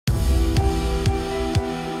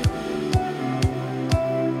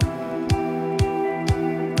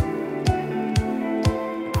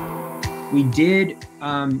We did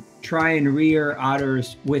try and rear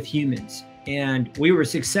otters with humans, and we were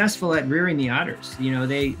successful at rearing the otters. You know,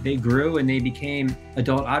 they grew and they became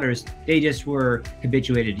adult otters. They just were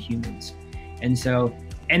habituated to humans.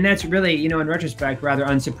 And that's really, you know, in retrospect, rather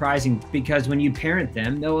unsurprising, because when you parent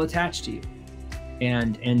them, they'll attach to you.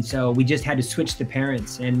 And so we just had to switch the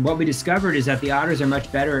parents. And what we discovered is that the otters are much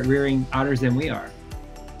better at rearing otters than we are,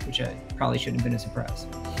 which probably shouldn't have been a surprise.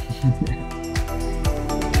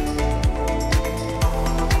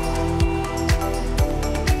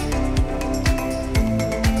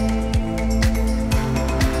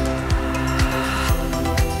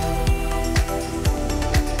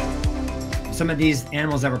 Some of these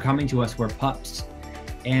animals that were coming to us were pups,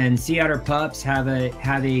 and sea otter pups have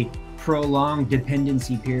a prolonged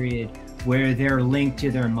dependency period where they're linked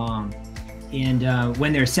to their mom. And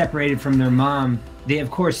when they're separated from their mom, they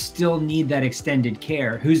of course still need that extended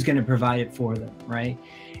care. Who's going to provide it for them, right?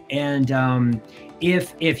 And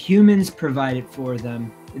if humans provide it for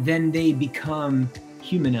them, then they become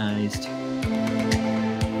humanized.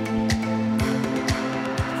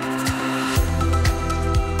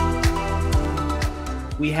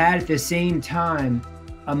 We had at the same time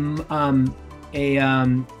an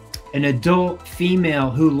adult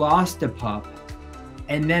female who lost a pup,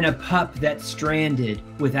 and then a pup that's stranded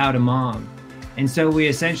without a mom. And so we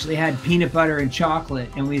essentially had peanut butter and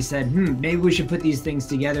chocolate, and we said, maybe we should put these things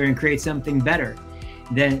together and create something better.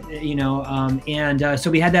 Then, you know,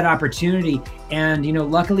 so we had that opportunity, and, you know,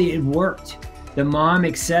 luckily it worked. The mom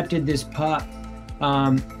accepted this pup,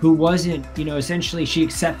 who wasn't, you know, essentially she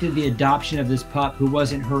accepted the adoption of this pup who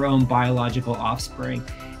wasn't her own biological offspring.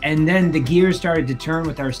 And then the gears started to turn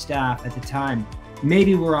with our staff at the time.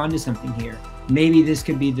 Maybe we're onto something here. Maybe this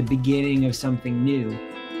could be the beginning of something new.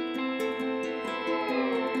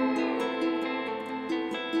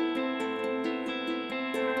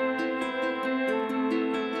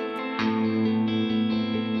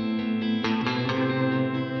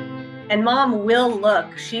 And mom will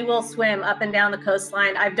look, she will swim up and down the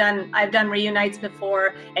coastline. I've done reunites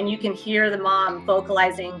before, and you can hear the mom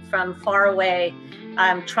vocalizing from far away,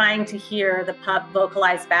 trying to hear the pup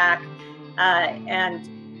vocalize back.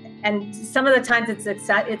 And some of the times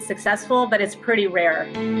it's successful, but it's pretty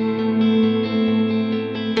rare.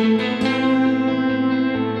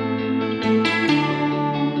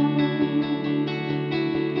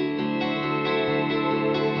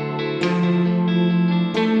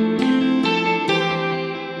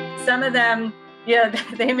 Some of them, you know,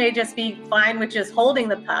 they may just be fine with just holding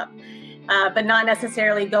the pup, but not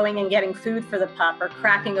necessarily going and getting food for the pup or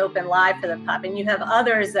cracking open live for the pup. And you have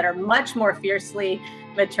others that are much more fiercely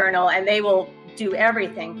maternal, and they will do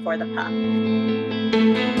everything for the pup.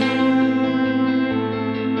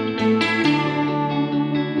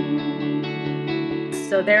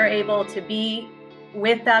 So they're able to be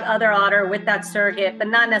with that other otter, with that surrogate, but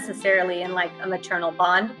not necessarily in like a maternal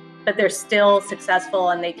bond. But they're still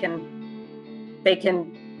successful, and they can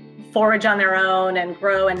forage on their own and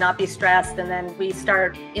grow and not be stressed. And then we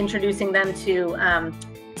start introducing them to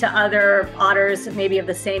other otters, maybe of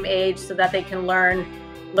the same age, so that they can learn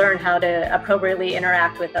how to appropriately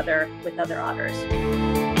interact with other otters.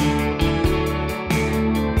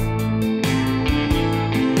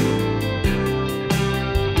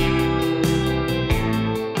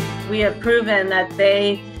 We have proven that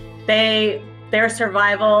their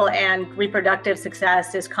survival and reproductive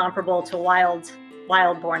success is comparable to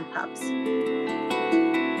wild-born pups.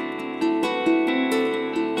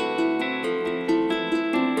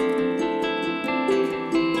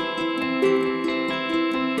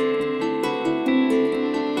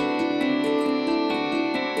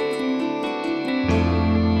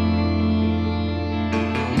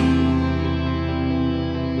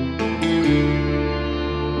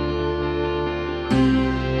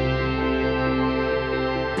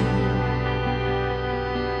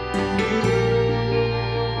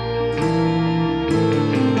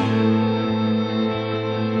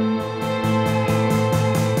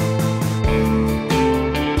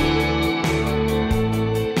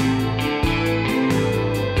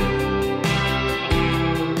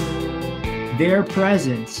 Their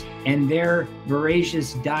presence and their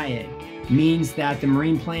voracious diet means that the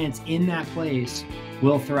marine plants in that place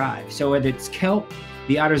will thrive. So whether it's kelp,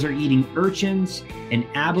 the otters are eating urchins and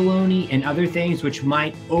abalone and other things which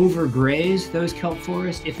might overgraze those kelp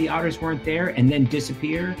forests if the otters weren't there and then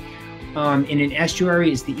disappear. In an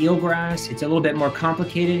estuary, it's the eelgrass. It's a little bit more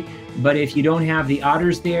complicated, but if you don't have the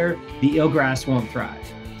otters there, the eelgrass won't thrive.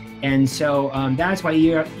 And so that's why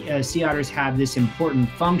sea otters have this important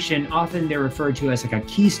function. Often they're referred to as like a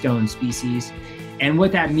keystone species. And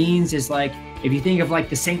what that means is, like, if you think of like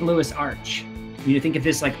the St. Louis Arch, you think of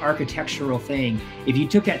this like architectural thing. If you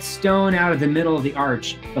took that stone out of the middle of the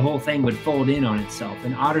arch, the whole thing would fold in on itself.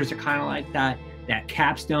 And otters are kind of like that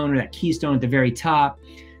capstone or that keystone at the very top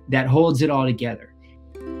that holds it all together.